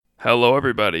Hello,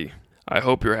 everybody. I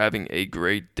hope you're having a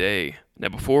great day. Now,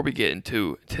 before we get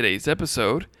into today's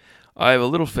episode, I have a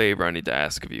little favor I need to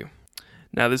ask of you.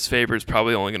 Now, this favor is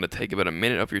probably only going to take about a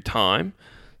minute of your time,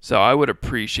 so I would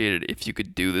appreciate it if you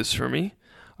could do this for me.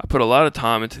 I put a lot of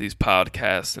time into these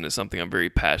podcasts, and it's something I'm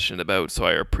very passionate about, so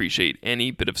I appreciate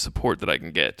any bit of support that I can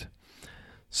get.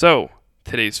 So,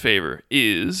 today's favor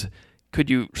is, could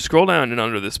you scroll down and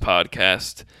under this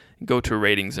podcast and go to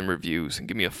ratings and reviews and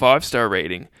give me a 5-star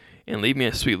rating and leave me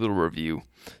a sweet little review,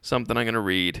 something I'm going to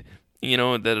read,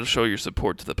 that'll show your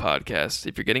support to the podcast.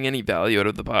 If you're getting any value out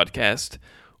of the podcast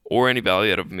or any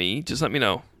value out of me, just let me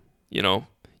know.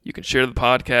 You can share the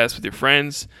podcast with your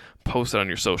friends, post it on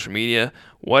your social media,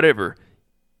 whatever.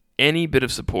 Any bit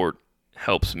of support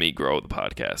helps me grow the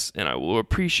podcast, and I will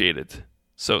appreciate it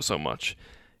so much.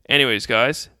 Anyways,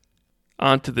 guys,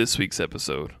 on to this week's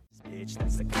episode. Bitch,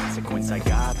 that's the consequence, I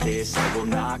got this, I will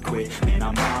not quit, man,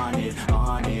 I'm on it,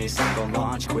 honest, I'm gonna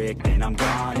launch quick, then I'm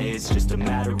gone, it's just a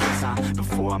matter of time,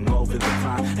 before I'm over the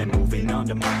climb, and moving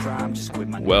under my prime, just quit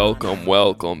my...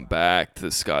 Welcome back to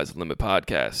the Sky's the Limit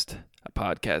podcast, a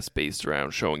podcast based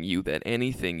around showing you that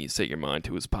anything you set your mind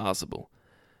to is possible.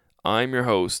 I'm your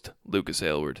host, Lucas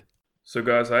Aylward. So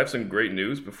guys, I have some great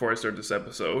news before I start this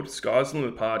episode. Sky's the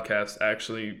Limit podcast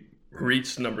actually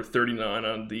reached number 39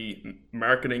 on the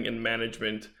marketing and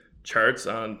management charts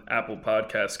on Apple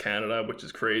Podcasts Canada, which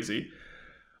is crazy.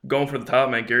 Going for the top,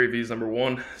 man. Gary Vee's number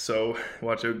 1, so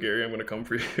watch out, Gary. I'm going to come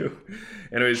for you.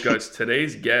 Anyways, guys,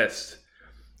 today's guest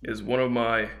is one of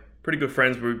my pretty good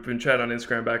friends. We've been chatting on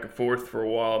Instagram back and forth for a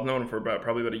while. I've known him for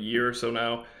probably about a year or so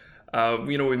now.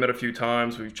 We met a few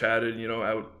times. We've chatted,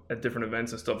 out at different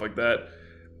events and stuff like that.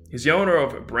 He's the owner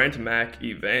of Brent Mac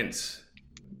Events,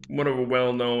 one of the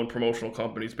well-known promotional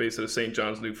companies based out of St.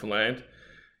 John's, Newfoundland.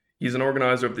 He's an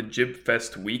organizer of the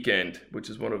Jibfest weekend, which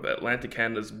is one of Atlantic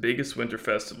Canada's biggest winter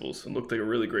festivals, and looked like a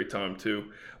really great time too.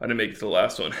 I didn't make it to the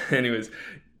last one. Anyways,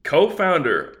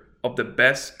 co-founder of the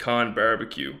Bestkind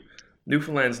BBQ,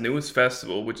 Newfoundland's newest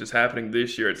festival, which is happening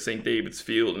this year at St. David's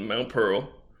Field in Mount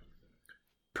Pearl.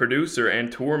 Producer and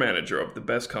tour manager of the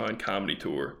Bestkind Comedy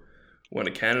Tour, one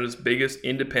of Canada's biggest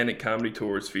independent comedy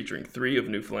tours featuring 3 of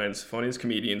Newfoundland's funniest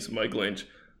comedians, Mike Lynch,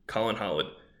 Colin Hollett,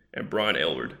 and Brian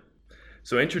Aylward.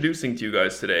 So introducing to you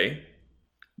guys today,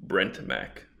 Brent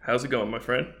Mac. How's it going, my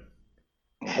friend?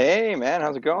 Hey, man.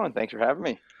 How's it going? Thanks for having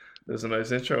me. That's a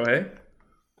nice intro, hey?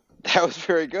 That was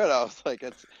very good. I was like,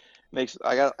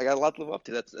 I got a lot to live up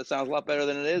to. That sounds a lot better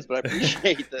than it is, but I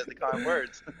appreciate the kind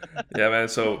words. Yeah, man.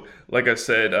 So, like I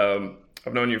said,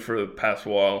 I've known you for the past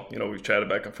while. We've chatted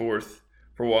back and forth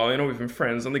for a while. We've been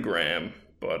friends on the gram,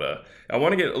 but I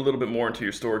want to get a little bit more into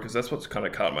your story because that's what's kind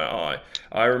of caught my eye.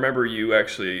 I remember you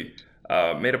actually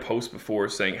made a post before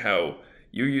saying how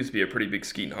you used to be a pretty big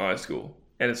skeet in high school,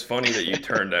 and it's funny that you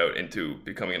turned out into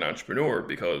becoming an entrepreneur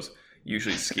because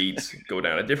usually skeets go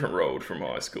down a different road from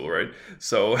high school, right?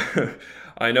 So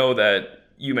I know that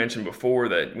you mentioned before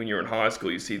that when you were in high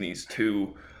school, you see these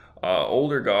 2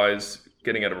 older guys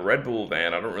getting out of a Red Bull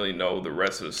van. I don't really know the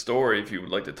rest of the story if you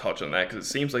would like to touch on that, because it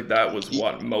seems like that was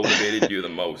what motivated you the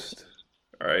most.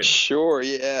 All right. Sure.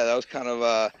 Yeah, that was kind of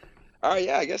all right.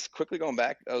 Yeah, I guess quickly going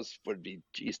back, that would be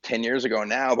 10 years ago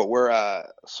now. But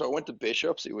so I went to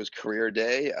Bishop's. It was career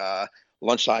day.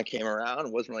 Lunchtime came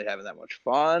around. Wasn't really having that much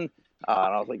fun. And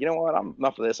I was like, you know what? I'm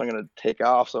enough of this. I'm gonna take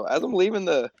off. So as I'm leaving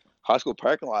the high school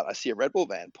parking lot, I see a Red Bull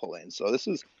van pull in. So this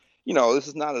is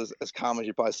not as common as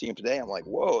you probably see them today. I'm like,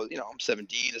 whoa, I'm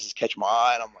 17. This is catch my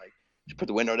eye. And I'm like, just put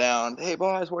the window down. Hey,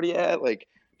 boys, where are you at? Like,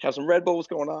 have some Red Bulls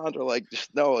going on? Or like,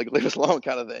 just no, like, leave us alone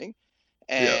kind of thing.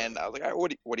 And I was like, all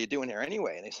right, what are you doing here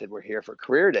anyway? And they said, we're here for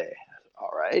career day. I said,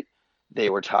 all right. They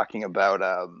were talking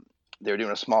about, they were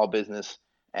doing a small business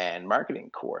and marketing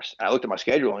course. And I looked at my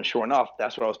schedule, and sure enough,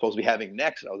 that's what I was supposed to be having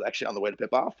next. I was actually on the way to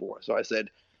Pip off for. So I said,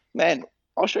 man,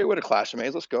 I'll show you what a classroom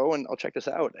is. Let's go and I'll check this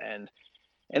out. And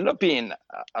ended up being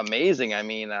amazing. I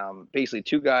mean, basically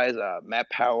 2 guys, Matt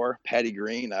Power, Patty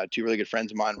Green, 2 really good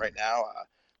friends of mine right now.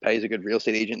 Patty's a good real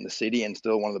estate agent in the city and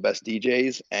still one of the best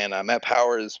DJs. And Matt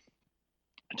Power is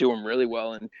doing really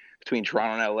well in between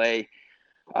Toronto and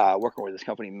LA, working with this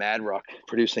company, Mad Rock,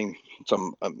 producing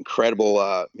some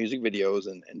incredible music videos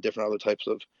and different other types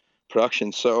of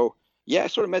productions. So, yeah, I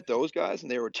sort of met those guys, and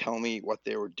they were telling me what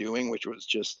they were doing, which was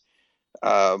just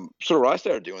sort of what I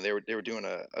started doing. They were doing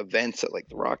events at like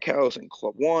the Rock House and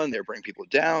Club One. They were bringing people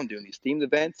down, doing these themed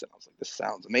events, and I was like, this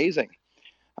sounds amazing.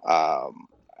 I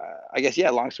guess, yeah,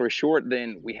 long story short,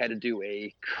 then we had to do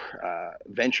a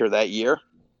venture that year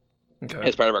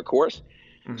as part of our course.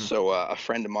 Mm-hmm. So a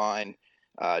friend of mine,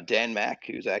 Dan Mack,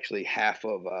 who's actually half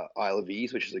of Isle of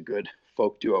Ease, which is a good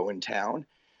folk duo in town,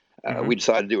 We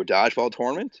decided to do a dodgeball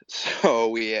tournament. So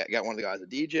we got one of the guys a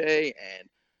DJ, and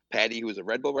Patty, who was a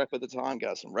Red Bull rep at the time,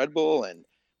 got us some Red Bull, and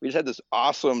we just had this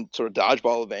awesome sort of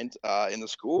dodgeball event in the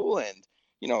school. And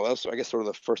that was, I guess, sort of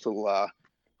the first little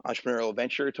entrepreneurial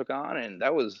venture we took on, and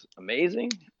that was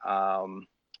amazing.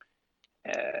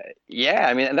 Yeah,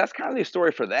 I mean, and that's kind of the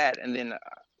story for that. And then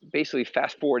basically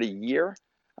fast forward a year,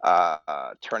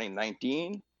 turning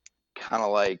 19, kind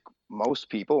of like most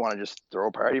people want to just throw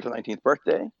a party for the 19th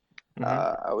birthday.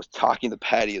 I was talking to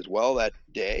Patty as well that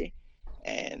day,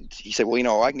 and he said,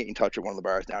 well, I can get in touch with one of the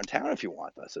bars downtown if you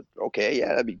want. I said, okay, yeah,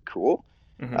 that'd be cool.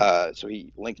 So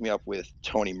he linked me up with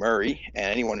Tony Murray, and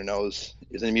anyone who knows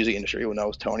is in the music industry who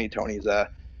knows Tony. Tony's a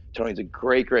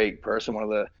great person, one of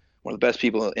the best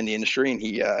people in the industry, and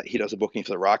he does the booking for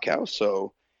the Rock House.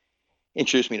 So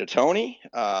introduced me to Tony.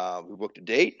 We booked a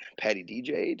date. Patty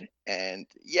DJ'd, and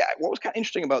yeah, what was kind of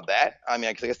interesting about that? I mean,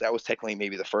 I guess that was technically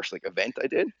maybe the first event I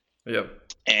did. Yeah.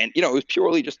 And it was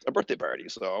purely just a birthday party.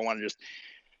 So I wanted to just,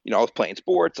 I was playing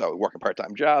sports. I was working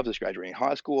part-time jobs. I was graduating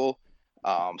high school.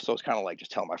 So it's kind of like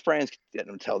just telling my friends, getting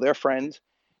them to tell their friends.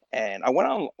 And I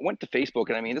went to Facebook,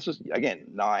 and I mean, this was again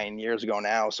 9 years ago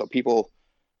now. So Facebook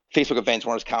events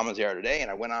weren't as common as they are today.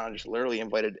 And I went on and just literally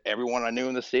invited everyone I knew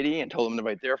in the city and told them to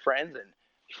invite their friends. And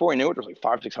before I knew it, there was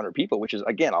like 500-600 people, which is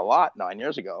again a lot 9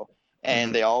 years ago.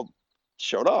 And they all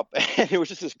showed up, and it was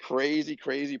just this crazy,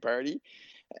 crazy party,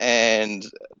 and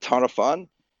a ton of fun.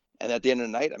 And at the end of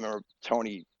the night, I remember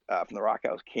Tony from the Rock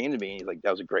House came to me, and he's like,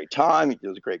 that was a great time. There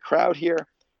was a great crowd here.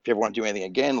 If you ever want to do anything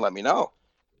again, let me know.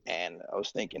 And I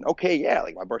was thinking, okay, yeah,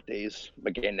 my birthday's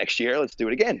again next year. Let's do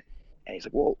it again. And he's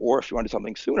like, well, or if you want to do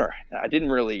something sooner. And I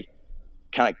didn't really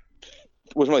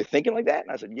wasn't really thinking like that.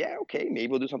 And I said, yeah, okay, maybe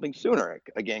we'll do something sooner.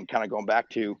 Again, kind of going back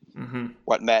to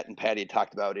what Matt and Patty had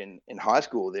talked about in high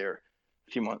school there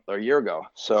a few months or a year ago.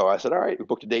 So I said, all right, we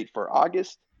booked a date for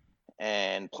August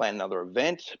and planned another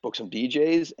event, booked some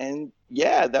DJs. And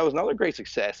yeah, that was another great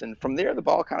success. And from there, the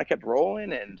ball kind of kept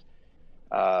rolling, and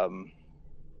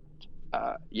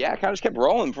yeah, kind of just kept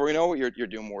rolling. Before you know it, you're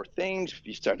doing more things.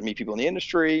 You start to meet people in the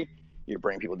industry. You're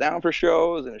bringing people down for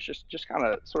shows, and it's just kind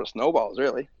of sort of snowballs,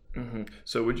 really.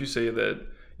 So would you say that,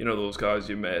 those guys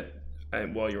you met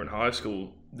and while you were in high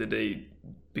school, did they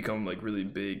become really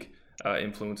big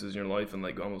influences in your life and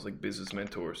almost like business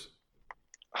mentors?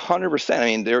 100%. I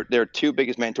mean, their two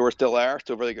biggest mentors still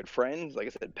really good friends. Like I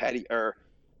said,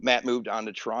 Matt moved on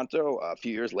to Toronto a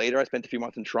few years later. I spent a few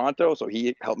months in Toronto, so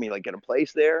he helped me get a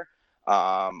place there.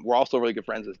 We're also really good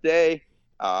friends this day.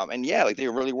 And yeah, they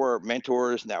really were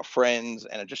mentors, now friends,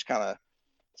 and it just kind of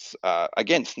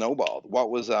again snowballed.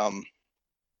 What was kind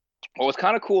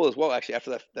of cool as well, actually,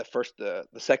 after the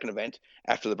second event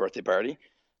after the birthday party,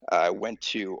 I went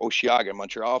to Osheaga in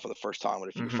Montreal for the first time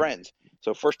with a few friends.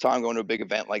 So first time going to a big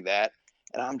event like that,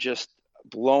 and I'm just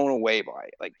blown away by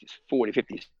it, 40,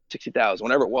 50, 60,000,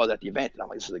 whatever it was at the event. And I'm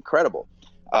like, this is incredible.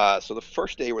 So the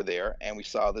first day we're there, and we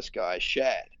saw this guy,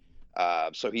 Shad.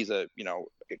 So he's a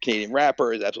Canadian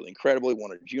rapper. He's absolutely incredible. He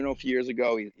won a Juno a few years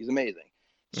ago. He's amazing.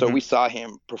 So we saw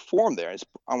him perform there. It's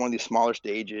on one of these smaller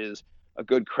stages, a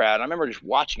good crowd. I remember just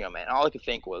watching him, and all I could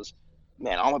think was,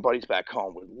 man, all my buddies back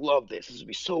home would love this. This would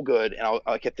be so good. And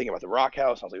I kept thinking about the Rock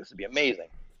House. I was like, this would be amazing.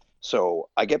 So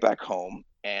I get back home,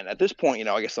 and at this point,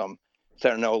 I guess I'm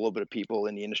starting to know a little bit of people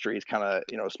in the industry. It's kind of,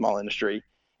 a small industry.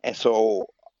 And so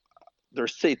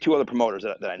there's, say, two other promoters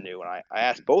that I knew, and I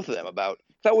asked both of them about,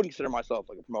 because I wouldn't consider myself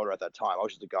a promoter at that time. I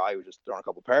was just a guy who was just throwing a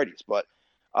couple parties. But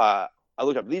I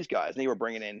looked up these guys, and they were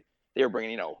bringing in,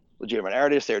 legitimate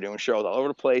artists. They were doing shows all over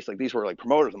the place. These were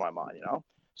promoters in my mind,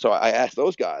 So I asked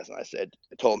those guys, and I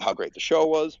told them how great the show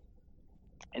was,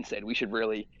 and said, we should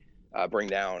really bring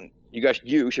down,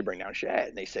 you should bring down Shad.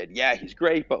 And they said, yeah, he's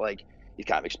great, but he's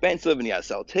kind of expensive, and you got to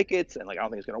sell tickets, and I don't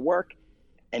think it's going to work.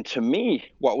 And to me,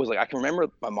 what was I can remember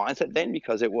my mindset then,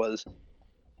 because it was,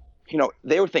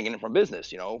 they were thinking from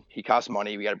business, he costs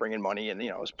money, we got to bring in money, and,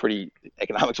 it's pretty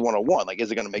economics 101. Is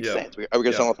it going to make sense? Are we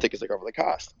going to sell enough tickets to cover the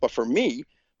cost? But for me,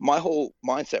 my whole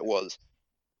mindset was,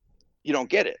 you don't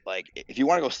get it. If you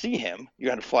want to go see him, you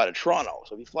have to fly to Toronto.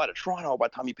 So if you fly to Toronto, by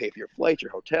the time you pay for your flights,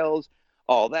 your hotels,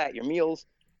 all that, your meals,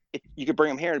 you could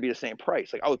bring him here and be the same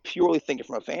price. I was purely thinking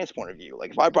from a fan's point of view.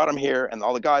 If I brought him here and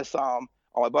all the guys saw him,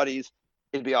 all my buddies,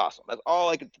 it'd be awesome. That's all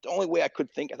the only way I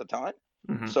could think at the time.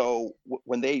 So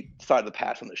when they decided to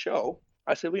pass on the show,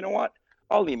 I said, well, you know what?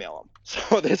 I'll email him.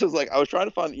 So this was I was trying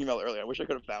to find the email earlier. I wish I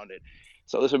could have found it.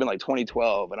 So this would have been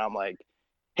 2012. And I'm like,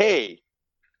 hey,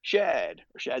 Shad,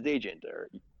 or Shad's agent, or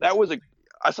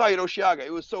I saw you at Osheaga.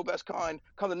 It was so Bestkind.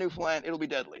 Come to Newfoundland. It'll be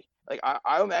deadly.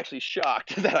 I'm actually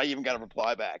shocked that I even got a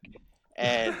reply back.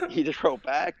 And he just wrote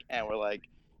back, and we're like,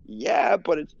 yeah,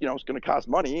 but it's, it's going to cost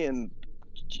money, and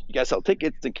you guys sell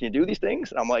tickets, and can you do these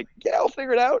things? And I'm like, yeah, I'll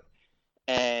figure it out.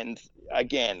 And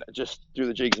again, just through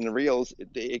the jigs and the reels,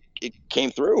 it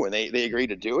came through, and they agreed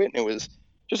to do it. And it was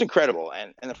just incredible.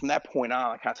 And then from that point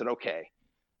on, I kind of said, okay,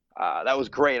 that was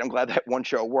great. I'm glad that one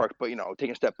show worked. But,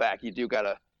 taking a step back, you do got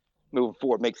to move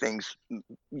forward, make things,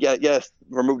 yeah, yes,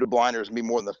 remove the blinders and be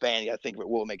more than the fan. You got to think of it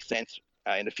will make sense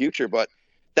in the future. But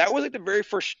that was like the very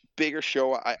first bigger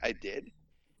show I did.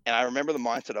 And I remember the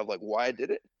mindset of like why I did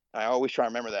it. I always try to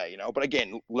remember that, But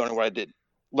again, learning what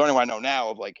I know now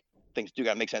of like things do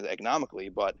got to make sense economically.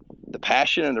 But the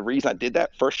passion and the reason I did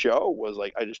that first show was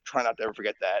like I just try not to ever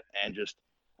forget that, and just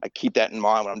I keep that in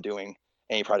mind when I'm doing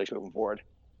any projects moving forward.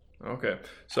 Okay,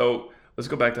 so let's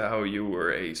go back to how you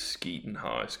were a skeet in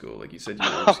high school. Like you said, you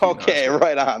were a skeet in high Okay, school.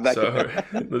 right on. So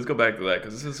let's go back to that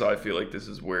because this is, I feel like this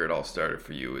is where it all started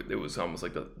for you. It was almost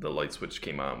like the light switch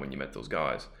came on when you met those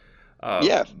guys.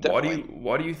 Yeah, Why do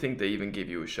definitely. you think they even gave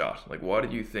you a shot? Like, why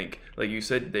did you think? Like you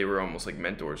said, they were almost like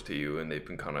mentors to you, and they've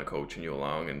been kind of coaching you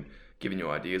along and giving you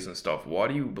ideas and stuff. Why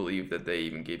do you believe that they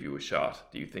even gave you a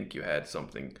shot? Do you think you had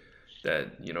something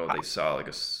that they saw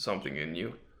like something in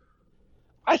you?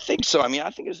 I think so. I mean, I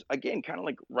think it's again kind of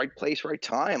like right place, right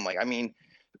time. Like, I mean,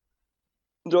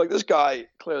 they're like, this guy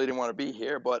clearly didn't want to be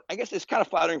here, but I guess it's kind of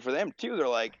flattering for them too. They're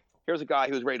like, here's a guy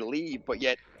who's ready to leave, but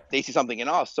yet they see something in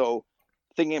us. So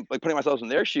thinking, like putting myself in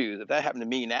their shoes, if that happened to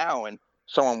me now and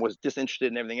someone was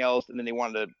disinterested in everything else, and then they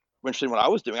wanted to were interested in what I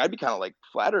was doing, I'd be kind of like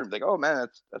flattered, like, oh man,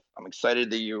 I'm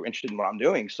excited that you're interested in what I'm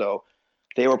doing. So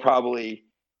they were probably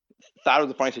thought it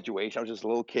was a funny situation. I was just a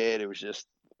little kid. It was just,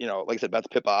 like I said, about to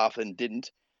pip off and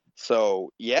didn't.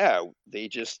 So yeah, they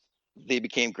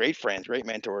became great friends, great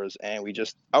mentors, and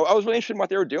I was really interested in what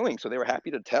they were doing, so they were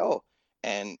happy to tell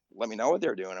and let me know what they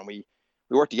were doing, and we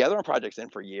worked together on projects then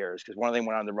for years because one of them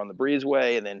went on to run the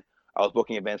Breezeway, and then I was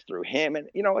booking events through him, and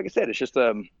like I said, it's just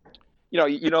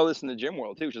this in the gym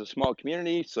world too, which is a small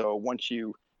community. So once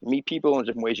you meet people in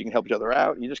different ways, you can help each other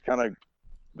out. You just kind of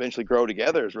eventually grow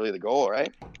together is really the goal,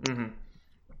 right? Hmm.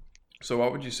 So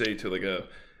what would you say to like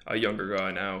a younger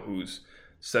guy now who's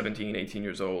 17, 18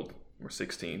 years old or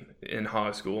 16 in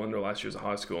high school, in their last years of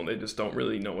high school, and they just don't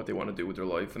really know what they want to do with their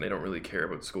life, and they don't really care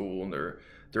about school, and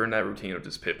they're in that routine of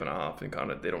just pipping off, and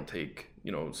kind of they don't take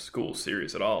school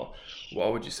serious at all.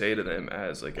 What would you say to them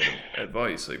as like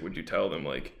advice? Like, would you tell them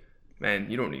like, man,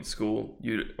 you don't need school,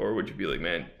 or would you be like,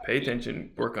 man, pay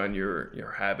attention, work on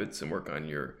your habits, and work on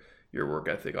your work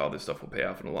ethic. All this stuff will pay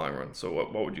off in the long run. So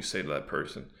what would you say to that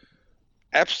person?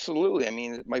 Absolutely. I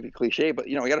mean, it might be cliche, but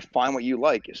you got to find what you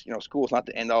like. It's, school's not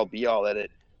the end all be all that it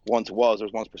once was or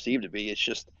was once perceived to be. It's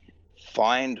just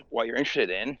find what you're interested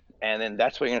in, and then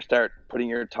that's what you're gonna start putting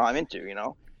your time into.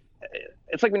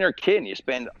 It's like when you're a kid and you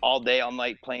spend all day, all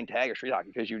night playing tag or street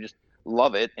hockey because you just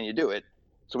love it and you do it.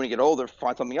 So when you get older,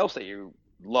 find something else that you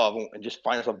love and just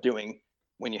find yourself doing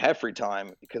when you have free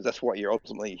time, because that's what you're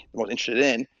ultimately the most interested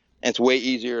in. And it's way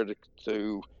easier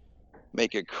to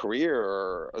make a career,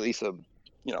 or at least a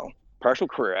partial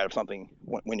career out of something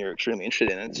when you're extremely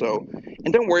interested in it. So,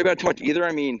 and don't worry about it too much either.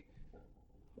 I mean,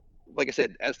 like I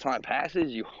said, as time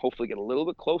passes, you hopefully get a little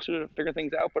bit closer to figuring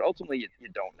things out, but ultimately you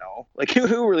don't know. Like,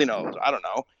 who really knows? I don't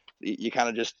know. You kind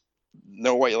of just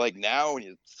know what you like now, and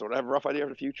you sort of have a rough idea of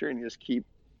the future, and you just keep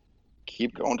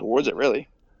going towards it, really.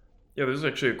 Yeah, there's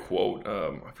actually a quote.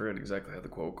 I forget exactly how the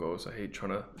quote goes. I hate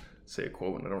trying to say a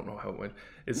quote and I don't know how it went.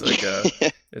 It's like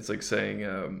it's like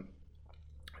saying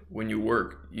when you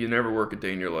work, you never work a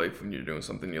day in your life when you're doing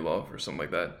something you love or something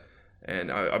like that. And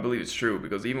I believe it's true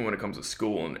because even when it comes to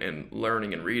school and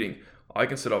learning and reading, I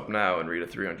can sit up now and read a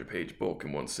 300-page book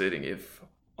in one sitting if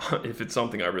if it's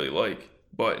something I really like.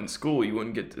 But in school, you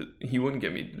wouldn't get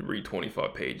me to read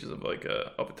 25 pages of like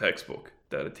of a textbook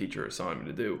that a teacher assigned me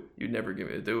to do. You'd never get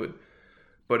me to do it.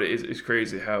 But it's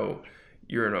crazy how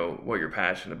what you're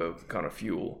passionate about can kind of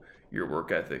fuel your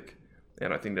work ethic,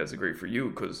 and I think that's great for you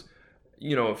because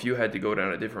if you had to go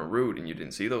down a different route and you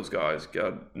didn't see those guys,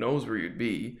 God knows where you'd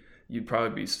be. You'd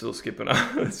probably be still skipping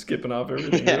off, skipping off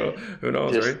everything. Yeah, Who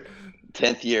knows, just right?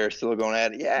 10th year still going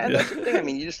at it. Yeah, and Yeah. that's the thing. I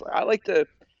mean, I like to,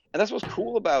 and that's what's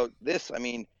cool about this. I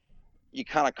mean, you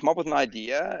kind of come up with an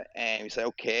idea and you say,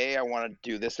 okay, I want to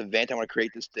do this event, I want to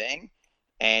create this thing,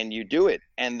 and you do it.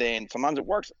 And then sometimes it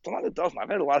works, sometimes it doesn't. I've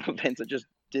had a lot of events that just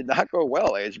did not go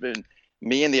well. Like, it's been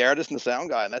me and the artist and the sound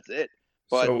guy, and that's it.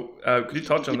 But So could you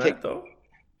touch on you take, that though?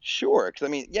 sure, because I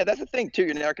mean, yeah, that's the thing too.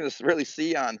 You're not going to really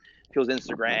see on people's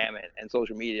Instagram and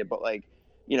social media, but like,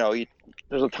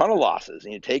 there's a ton of losses,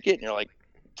 and you take it, and you're like,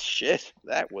 shit,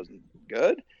 that wasn't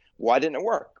good. Why didn't it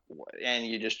work? And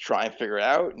you just try and figure it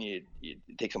out, and you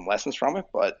take some lessons from it.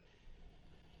 But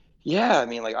Yeah, I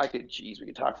mean, like we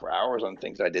could talk for hours on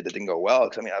things I did that didn't go well.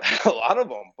 Because I mean, I've had a lot of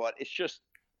them, but it's just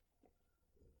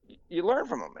you learn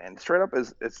from them, man. Straight up,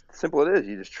 as simple it is.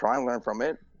 You just try and learn from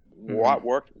it. What Hmm.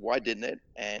 worked, why didn't it?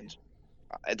 And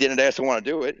at the end of the day, I still want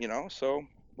to do it. So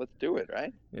let's do it,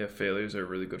 right? Yeah, failures are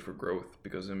really good for growth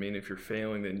because I mean, if you're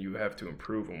failing, then you have to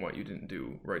improve on what you didn't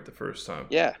do right the first time.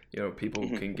 Yeah. People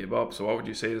Hmm. can give up. So what would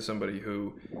you say to somebody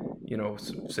who,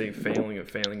 say failing and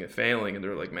failing and failing, and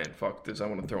they're like, man, fuck this, I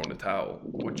want to throw in the towel?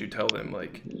 Would you tell them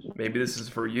like, maybe this is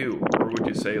for you, or would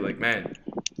you say like, man,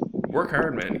 work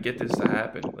hard, man, and get this to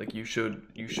happen? Like you should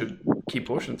keep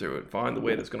pushing through it, find the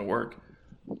way that's gonna work.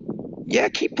 Yeah,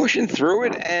 keep pushing through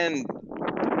it, and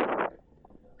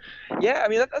yeah, I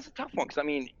mean that's a tough one because I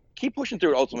mean keep pushing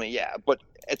through it ultimately, yeah, but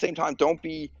at the same time, don't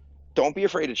be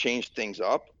afraid to change things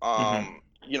up. Hmm.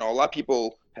 A lot of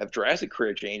people have drastic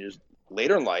career changes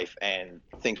later in life, and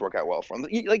things work out well for them.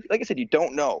 Like I said, you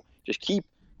don't know. Just keep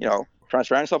trying to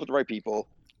surround yourself with the right people.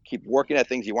 Keep working at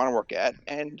things you want to work at,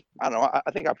 and I don't know.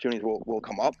 I think opportunities will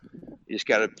come up. You just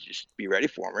gotta just be ready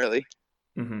for them, really.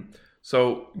 Hmm.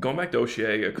 So going back to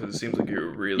Oceaga, because it seems like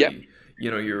Yep.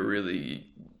 you're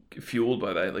really fueled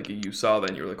by that. Like you saw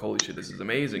that, and you were like, "Holy shit, this is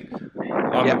amazing."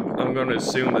 Yep. I'm going to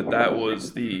assume that that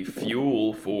was the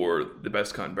fuel for the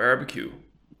best kind barbecue,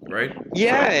 right? So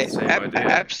Yeah. same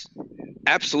idea.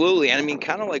 Absolutely. And I mean,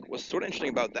 kind of like what's sort of interesting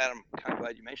about that, I'm kind of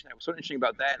glad you mentioned that. What's sort of interesting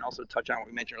about that, and also to touch on what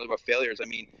we mentioned earlier about failures. I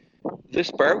mean,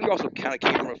 this barbecue also kind of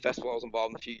came from a festival I was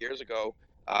involved in a few years ago,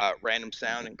 Random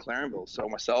Sound in Clarenville. So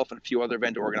myself and a few other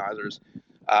event organizers.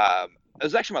 It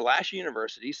was actually my last year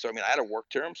university. So I mean, I had a work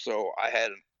term, so I had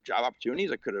job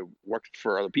opportunities. I could have worked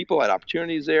for other people. I had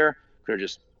opportunities there. Could have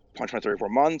just punched my 34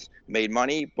 months, made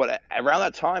money. But around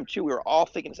that time too, we were all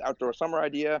thinking this outdoor summer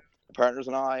idea, the partners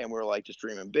and I, and we were like just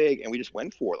dreaming big, and we just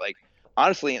went for it. Like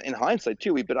honestly, in hindsight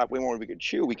too, we bit off way more than we could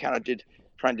chew. We kind of did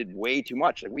way too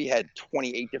much. Like we had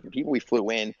 28 different people we flew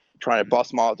in trying to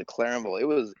bust them all out to Clarenville. It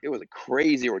was a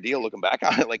crazy ordeal looking back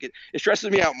on it. Like it stresses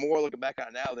me out more looking back on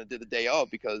it now than it did the day of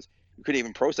because we couldn't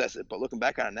even process it. But looking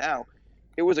back on it now,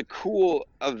 it was a cool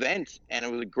event and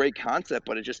it was a great concept,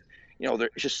 but it's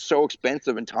just so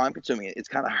expensive and time consuming. It's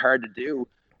kind of hard to do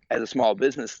as a small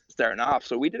business starting off.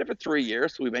 So we did it for 3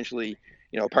 years. So we eventually,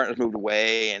 partners moved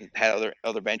away and had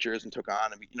other ventures and took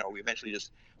on, and we eventually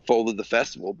just folded the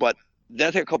festival. But then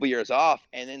I took a couple of years off,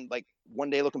 and then like one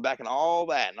day looking back on all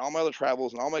that and all my other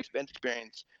travels and all my expense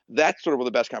experience, that's sort of where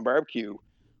the Best Kind Barbecue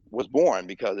was born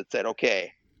because it said,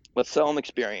 okay, let's sell an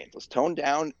experience. Let's tone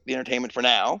down the entertainment for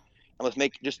now, and let's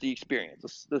make just the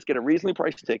experience. Let's get a reasonably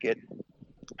priced ticket,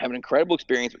 have an incredible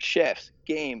experience with chefs,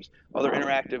 games, other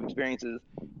interactive experiences,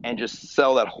 and just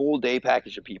sell that whole day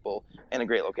package to people in a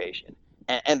great location.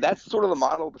 And that's sort of the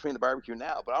model between the barbecue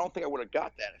now. But I don't think I would have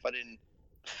got that if I didn't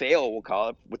fail, we'll call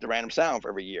it, with the random sound for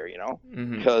every year,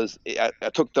 Hmm. because I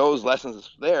took those lessons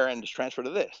there and just transferred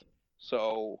to this.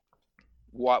 So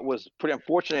what was pretty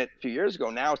unfortunate a few years ago,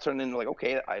 now it's turned into like,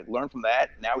 okay, I learned from that.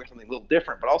 Now we have something a little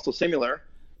different, but also similar.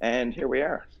 And here we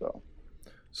are. So,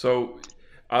 So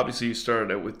obviously you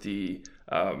started out with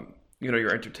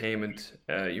your entertainment,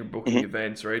 your booking mhm.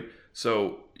 events, right?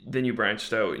 So then you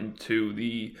branched out into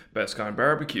the best kind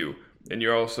barbecue, and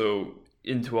you're also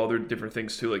into other different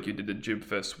things too. Like you did the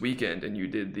Jibfest weekend, and you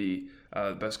did the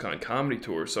best kind comedy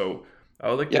tour. So I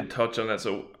would like to Yeah. touch on that.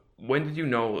 So when did you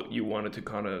know you wanted to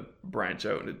kind of branch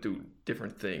out and do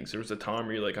different things? There was a time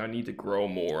where you're like, I need to grow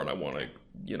more, and I want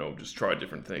to, just try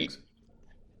different things.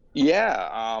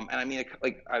 Yeah, and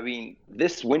I mean,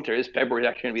 this winter, this February is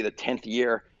actually going to be the 10th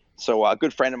year. So a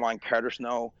good friend of mine, Carter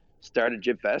Snow, started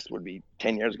Jibfest. Would be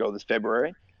 10 years ago this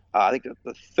February. I think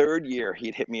the third year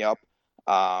he'd hit me up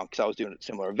because I was doing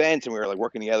similar events and we were like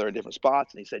working together in different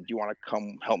spots. And he said, "Do you want to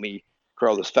come help me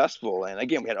grow this festival?" And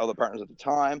again, we had other partners at the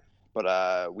time,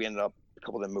 but we ended up a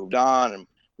couple of them moved on and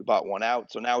we bought one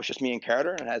out. So now it's just me and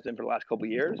Carter, and it has been for the last couple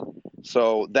of years.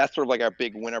 So that's sort of like our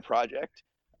big winter project.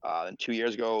 And 2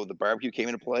 years ago, the barbecue came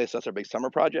into play. So that's our big summer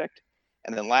project.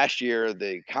 And then last year,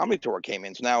 the comedy tour came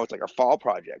in. So now it's like our fall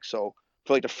project. So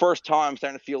for like the first time, I'm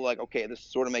starting to feel like, okay, this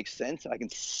sort of makes sense. I can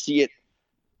see it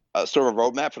sort of a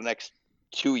roadmap for the next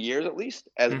 2 years at least,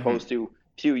 as Hmm. opposed to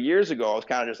a few years ago, I was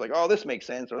kind of just like, oh, this makes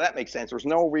sense or that makes sense. There's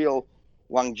no real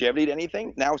longevity to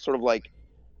anything. Now it's sort of like,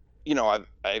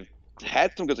 I've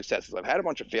had some good successes. I've had a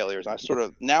bunch of failures. I sort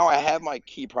of now I have my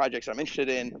key projects I'm interested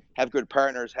in, have good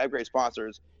partners, have great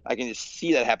sponsors. I can just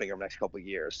see that happening over the next couple of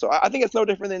years. So I think it's no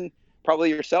different than probably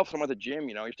yourself, someone at the gym.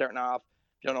 You're starting off,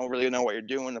 you don't really know what you're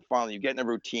doing. And finally, you get in a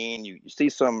routine, you see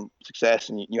some success,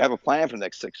 and you have a plan for the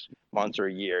next 6 months or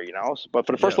a year. But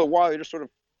for the first Yeah. little while, you're just sort of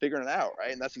figuring it out,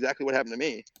 right? And that's exactly what happened to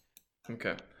me.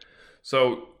 Okay.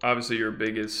 So obviously your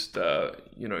biggest,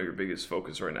 your biggest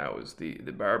focus right now is the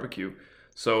barbecue.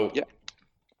 So Yeah.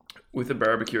 with the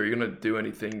barbecue, are you gonna do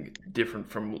anything different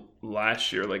from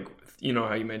last year? Like, you know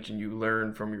how you mentioned you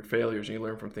learn from your failures and you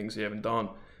learn from things you haven't done.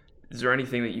 Is there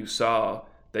anything that you saw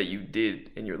that you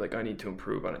did and you're like, I need to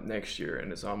improve on it next year?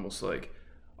 And it's almost like,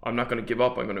 I'm not gonna give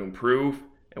up. I'm gonna improve,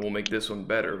 and we'll make this one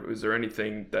better. Is there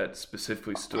anything that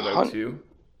specifically stood out to you?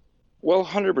 Well,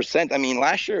 100%. I mean,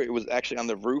 last year it was actually on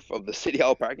the roof of the City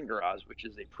Hall parking garage, which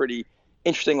is a pretty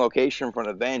interesting location for an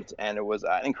event, and it was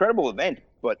an incredible event.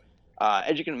 But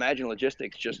as you can imagine,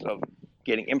 logistics just of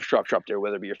getting infrastructure up there,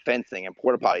 whether it be your fencing and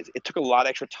porta potties, it took a lot of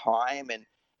extra time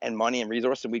and money and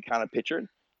resources we kind of pictured.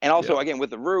 And Yeah. also, again,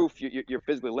 with the roof, you're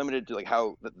physically limited to like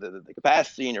how the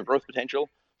capacity and your growth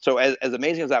potential. So as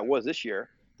amazing as that was this year,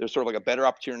 there's sort of like a better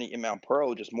opportunity in Mount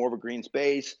Pearl, just more of a green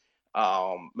space.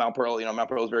 Mount Pearl, Mount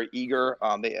Pearl is very eager.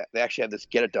 They actually have this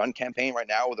Get It Done campaign right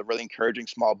now where they're really encouraging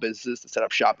small businesses to set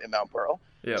up shop in Mount Pearl.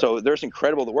 Yeah. So there's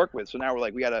incredible to work with. So now we're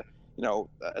like, we got a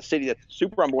city that's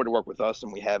super on board to work with us,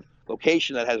 and we have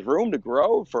location that has room to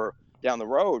grow for down the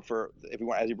road for if you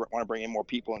want to bring in more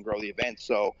people and grow the event.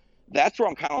 So that's where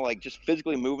I'm kind of like just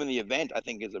physically moving the event. I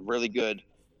think is a really good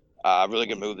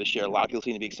move this year. A lot of people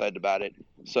seem to be excited about it.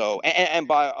 So and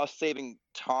by us saving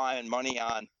time and money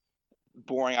on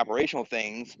boring operational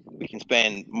things, we can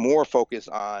spend more focus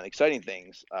on exciting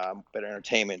things, better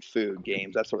entertainment, food,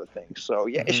 games, that sort of thing. So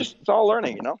yeah, Hmm. it's all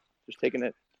learning, just taking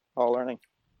it all learning.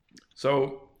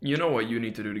 So you know what you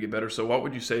need to do to get better. So what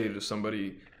would you say to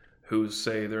somebody who's,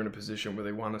 say, they're in a position where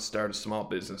they want to start a small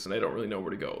business and they don't really know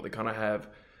where to go? They kind of have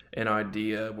an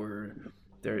idea where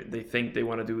they think they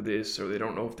want to do this, or they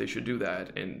don't know if they should do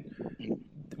that. And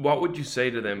what would you say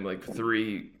to them, like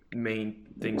three main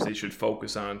things they should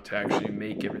focus on to actually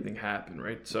make everything happen,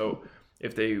 right? So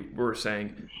if they were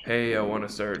saying, hey, I want to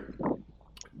start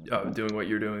doing what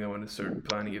you're doing, I want to start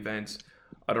planning events,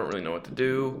 I don't really know what to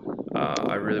do.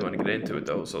 I really want to get into it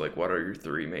though. So like, what are your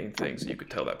three main things that you could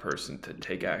tell that person to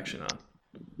take action on?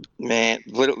 Man,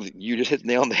 literally, you just hit the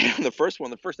nail on the head on the first one.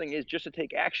 The first thing is just to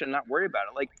take action, not worry about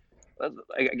it.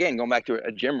 Again, going back to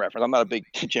a gym reference, I'm not a big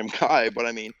gym guy, but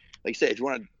I mean, like you said, if you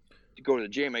want to go to the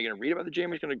gym, are you going to read about the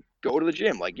gym? Or are you going to go to the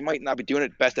gym? Like, you might not be doing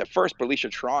it best at first, but at least you're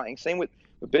trying. Same with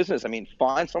business. I mean,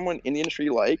 find someone in the industry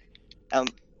you like,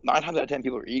 and 9 times out of 10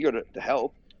 people are eager to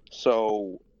help.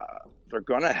 So they're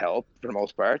going to help for the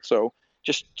most part. So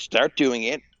just start doing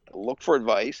it, look for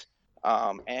advice.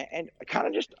 And kind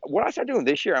of just what I started doing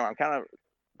this year, I kind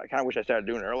of wish I started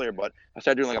doing it earlier, but I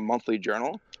started doing like a monthly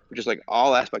journal, which is like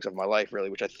all aspects of my life really,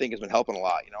 which I think has been helping a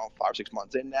lot. 5 or 6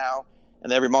 months in now,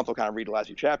 and every month I'll kind of read the last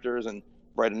few chapters and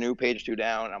write a new page or two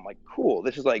down. And I'm like, cool.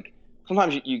 This is like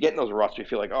sometimes you get in those ruts. You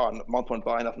feel like, oh, a month went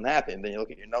by, nothing happened. Then you look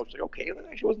at your notes, like, okay, that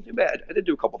actually wasn't too bad. I did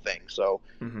do a couple things. So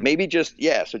Hmm. maybe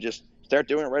so just start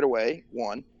doing it right away.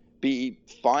 One, B,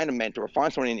 find a mentor,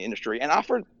 find someone in the industry, and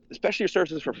offer especially your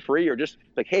services for free, or just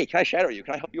like, hey, can I shadow you?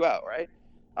 Can I help you out? Right.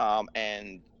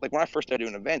 And like when I first started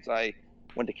doing events, I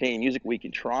went to Canadian Music Week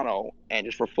in Toronto, and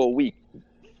just for a full week,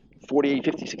 48,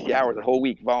 50, 60 hours, a whole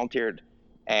week, volunteered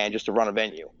and just to run a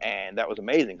venue. And that was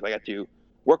amazing because I got to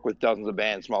work with dozens of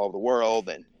bands from all over the world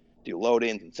and do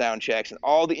load-ins and sound checks and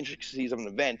all the intricacies of an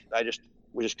event. I just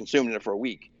was just consumed in it for a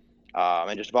week,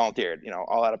 and just volunteered,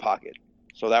 all out of pocket.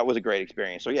 So that was a great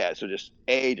experience. So yeah, so just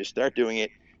start doing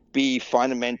it. B,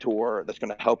 find a mentor that's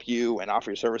going to help you and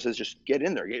offer your services. Just get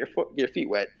in there, get your feet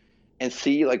wet, and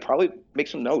C, like probably make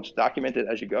some notes, document it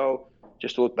as you go,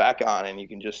 just to look back on, and you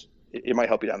can it might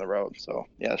help you down the road. So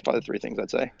yeah, that's probably the three things I'd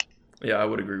say. Yeah, I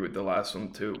would agree with the last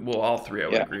one too. Well, all three I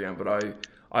would Yeah, agree on, but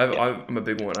yeah, I'm a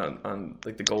big one on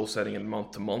like the goal setting and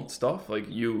month to month stuff. Like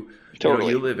you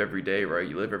totally. live every day, right?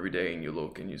 You live every day and you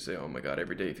look and you say, oh my God,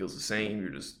 every day feels the same.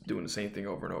 You're just doing the same thing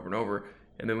over and over and over.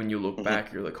 And then when you look Hmm.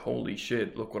 back, you're like, holy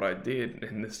shit, look what I did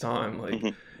in this time. Like, Hmm.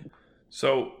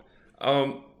 so,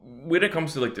 when it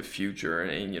comes to like the future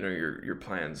and your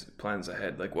plans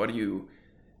ahead, like what do you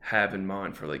have in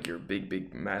mind for like your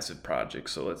big massive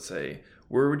projects? So let's say,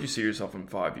 where would you see yourself in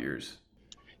 5 years?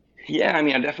 Yeah, I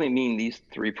mean, I definitely mean these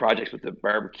three projects with the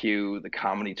barbecue, the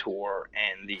comedy tour,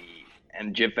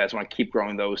 and Jibfest. I want to keep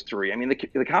growing those three. I mean,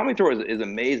 the comedy tour is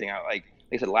amazing. Like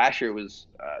I said, last year it was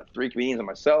three comedians and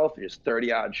myself, just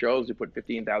 30 odd shows. We put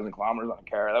 15,000 kilometers on a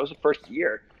car. That was the first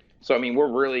year. So I mean,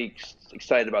 we're really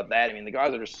excited about that. I mean, the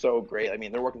guys are just so great. I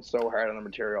mean, they're working so hard on the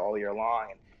material all year long,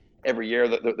 and every year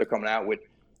they're coming out with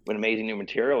amazing new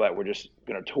material that we're just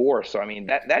going to tour. So I mean,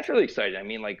 that's really exciting. I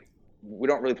mean, like we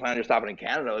don't really plan on just stopping in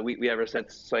Canada. Like, we have our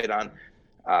set sight on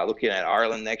looking at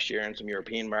Ireland next year and some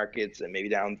European markets, and maybe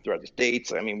down throughout the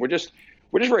states. I mean, we're just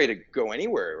ready to go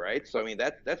anywhere, right? So I mean,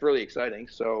 that's really exciting.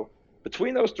 So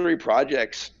between those three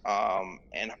projects,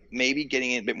 and maybe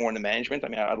getting in a bit more into management, I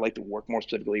mean, I'd like to work more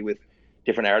specifically with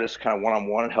different artists, kind of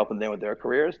one-on-one, and helping them with their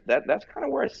careers. That's kind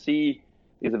of where I see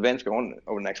these events going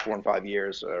over the next 4 and 5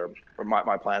 years, or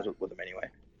my plans with them anyway.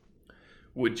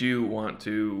 Would you want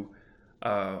to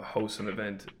host an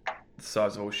event the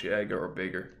size of Oshiaga or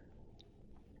bigger?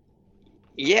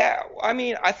 Yeah, I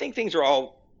mean, I think things are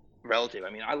all relative. I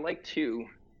mean, I like to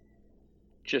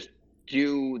just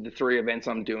do the three events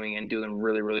I'm doing and do them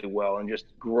really, really well, and just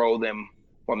grow them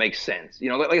what makes sense. You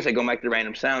know, like I said, going back to the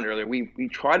Random Sound earlier, we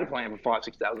tried to plan for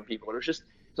 5,000-6,000 people, but it's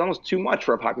almost too much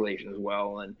for our population as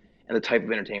well, and the type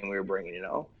of entertainment we were bringing. You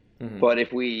know, but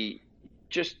if we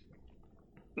just,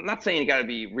 I'm not saying you got to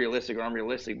be realistic or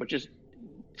unrealistic, but just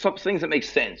some things that make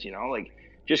sense. You know, like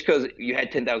just because you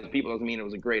had 10,000 people doesn't mean it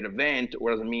was a great event,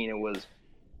 or doesn't mean it was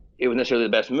necessarily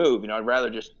the best move. You know, I'd rather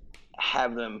just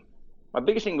have them. My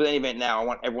biggest thing with any event now, I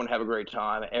want everyone to have a great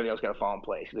time, and everything else got to fall in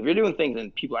place. If you're doing things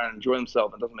and people aren't enjoying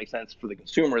themselves and it doesn't make sense for the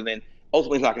consumer, then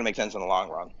ultimately it's not going to make sense in the long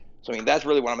run. So I mean, that's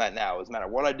really what I'm at now. Is no matter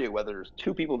what I do, whether there's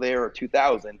 2 people there or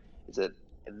 2,000, is that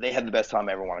they have the best time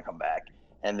ever, want to come back,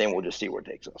 and then we'll just see where it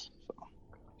takes us. So.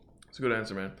 It's a good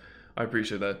answer, man. I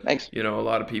appreciate that. Thanks. You know, a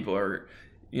lot of people are,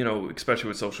 you know, especially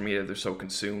with social media, they're so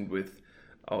consumed with,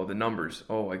 the numbers.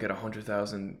 Oh, I get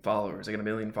 100,000 followers. I get 1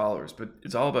 million followers. But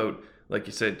it's all about, like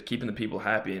you said, keeping the people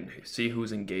happy and see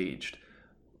who's engaged.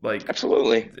 Like,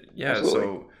 absolutely. Yeah. Absolutely.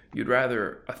 So you'd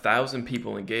rather 1,000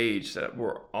 people engaged that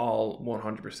were all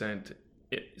 100%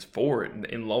 for it and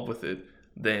in love with it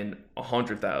than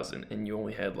 100,000 and you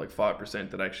only had like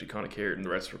 5% that actually kind of cared and the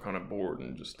rest were kind of bored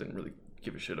and just didn't really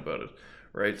give a shit about it.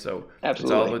 Right. So It's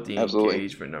all about the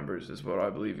engagement numbers is what I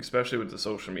believe, especially with the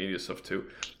social media stuff too.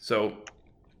 So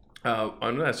I'm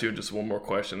going to ask you just one more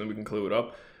question, then we can clue it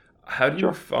up. How do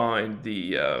you find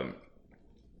the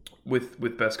with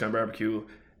Bestkind barbecue,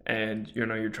 and you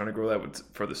know you're trying to grow that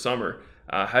for the summer?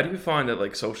 How do you find that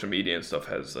like social media and stuff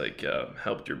has like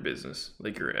helped your business,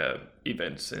 like your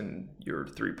events and your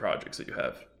 3 projects that you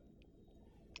have?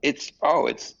 It's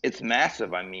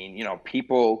massive. I mean, you know,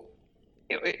 people.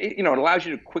 It allows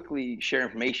you to quickly share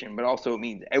information, but also it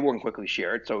means everyone can quickly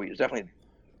share it. So it's definitely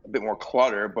a bit more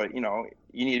clutter, but you know,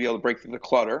 you need to be able to break through the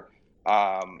clutter. You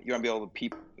want to be able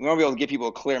to give people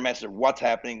a clear message of what's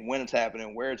happening, when it's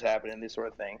happening, where it's happening, this sort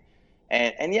of thing.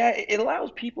 And yeah, it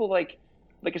allows people like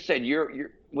I said,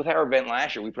 you're with our event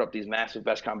last year, we put up these massive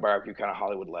Bestkind barbecue kind of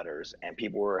Hollywood letters, and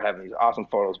people were having these awesome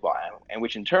photos by them, and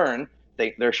which in turn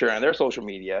they're sharing on their social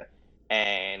media,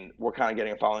 and we're kind of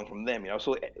getting a following from them. You know,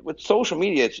 so with social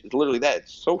media, it's literally that.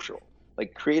 It's social.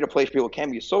 Like create a place people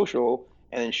can be social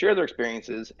and then share their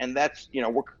experiences, and that's, you know,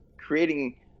 we're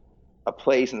creating a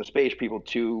place in the space for people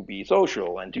to be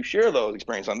social and to share those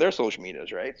experiences on their social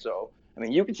medias, right? So, I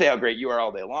mean, you can say how great you are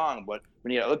all day long, but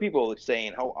when you have other people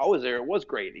saying how I was there, it was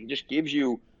great. It just gives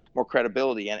you more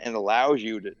credibility and allows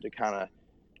you to kind of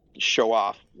show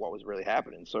off what was really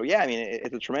happening. So, yeah, I mean,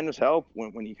 it's a tremendous help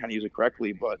when you kind of use it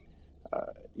correctly. But,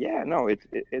 yeah, no,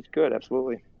 it's good.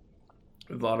 Absolutely.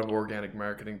 A lot of organic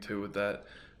marketing, too, with that.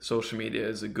 Social media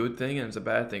is a good thing and it's a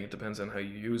bad thing. It depends on how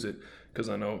you use it. Because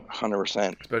I know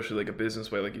 100%, especially like a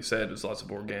business way, like you said, there's lots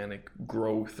of organic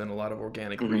growth and a lot of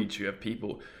organic reach. You have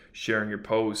people sharing your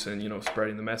posts and, you know,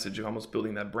 spreading the message, you're almost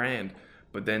building that brand.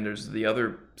 But then there's the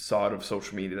other side of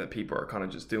social media that people are kind of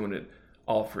just doing it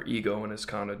all for ego, and it's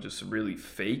kind of just really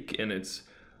fake, and it's,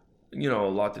 you know, a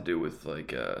lot to do with like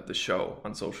the show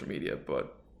on social media.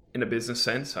 But in a business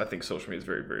sense, I think social media is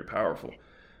very, very powerful.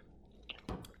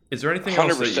 Is there anything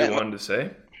else that you wanted to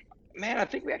say? Man, I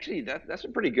think we actually, that's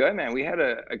been pretty good, man. We had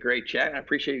a great chat, and I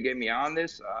appreciate you getting me on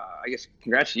this. I guess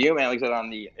congrats to you, man. Like I said, on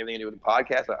everything to do with the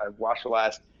podcast. I've watched the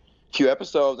last few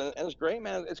episodes, and it's great,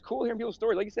 man. It's cool hearing people's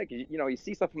stories. Like you said, you know, you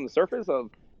see stuff from the surface of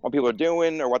what people are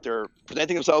doing or what they're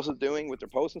presenting themselves as doing with their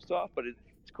posts and stuff, but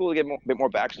it's cool to get a bit more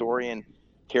backstory and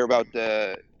hear about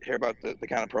the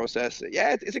kind of process.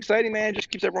 Yeah, it's exciting, man. It just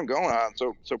keeps everyone going on.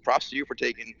 So props to you for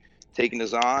taking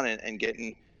this on and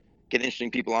getting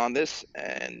interesting people on this.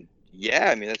 And yeah,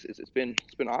 I mean, it's been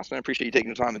awesome. I appreciate you taking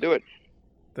the time to do it.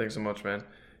 Thanks so much, man.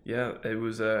 Yeah, it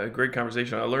was a great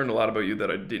conversation. I learned a lot about you that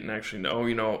I didn't actually know.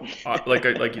 You know,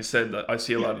 like you said, I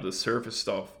see a lot of the surface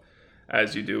stuff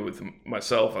as you do with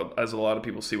myself, as a lot of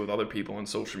people see with other people on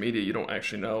social media. You don't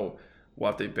actually know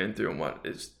what they've been through and what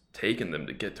it's taken them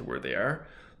to get to where they are.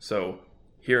 So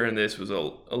hearing this was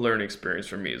a learning experience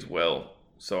for me as well.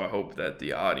 So I hope that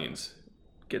the audience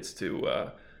gets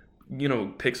to you know,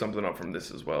 pick something up from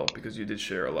this as well, because you did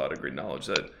share a lot of great knowledge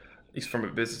that, at least from a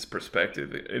business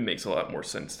perspective, it makes a lot more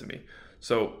sense to me.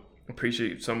 So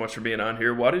appreciate you so much for being on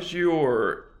here. What is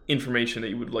your information that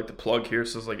you would like to plug here?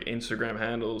 So it's like Instagram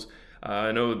handles.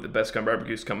 I know the Bestkind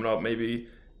barbecue is coming up. Maybe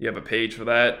you have a page for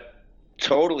that.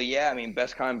 Totally, yeah. I mean,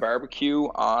 Bestkind Barbecue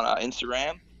on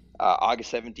Instagram,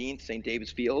 August 17th, St.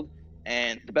 David's Field,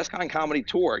 and the Bestkind Comedy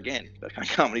Tour again.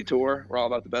 Bestkind Comedy Tour. We're all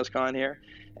about the Bestkind here.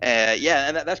 Yeah,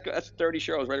 and that's 30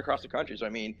 shows right across the country. So I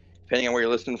mean, depending on where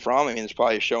you're listening from, I mean, there's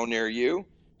probably a show near you.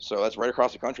 So that's right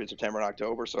across the country in September and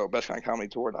October. So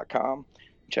bestkindcomedytour.com.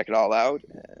 Check it all out,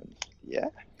 and yeah,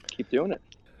 keep doing it.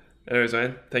 Anyways,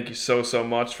 man, thank you so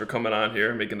much for coming on here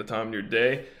and making the time in your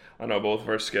day. I know both of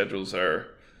our schedules are,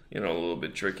 a little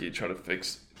bit tricky trying to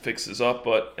fix this up.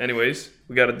 But anyways,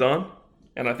 we got it done,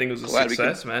 and I think it was a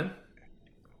success, man.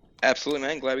 Absolutely,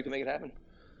 man. Glad we could make it happen.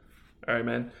 All right,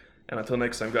 man. And until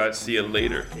next time, guys, see you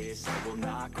later. I will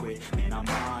not quit, man, I'm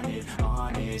on it,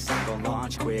 honest. I'm gonna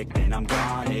launch quick, then I'm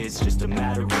gone. It's just a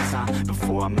matter of time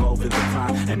before I'm over the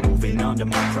climb and moving under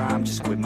my prime. Just quit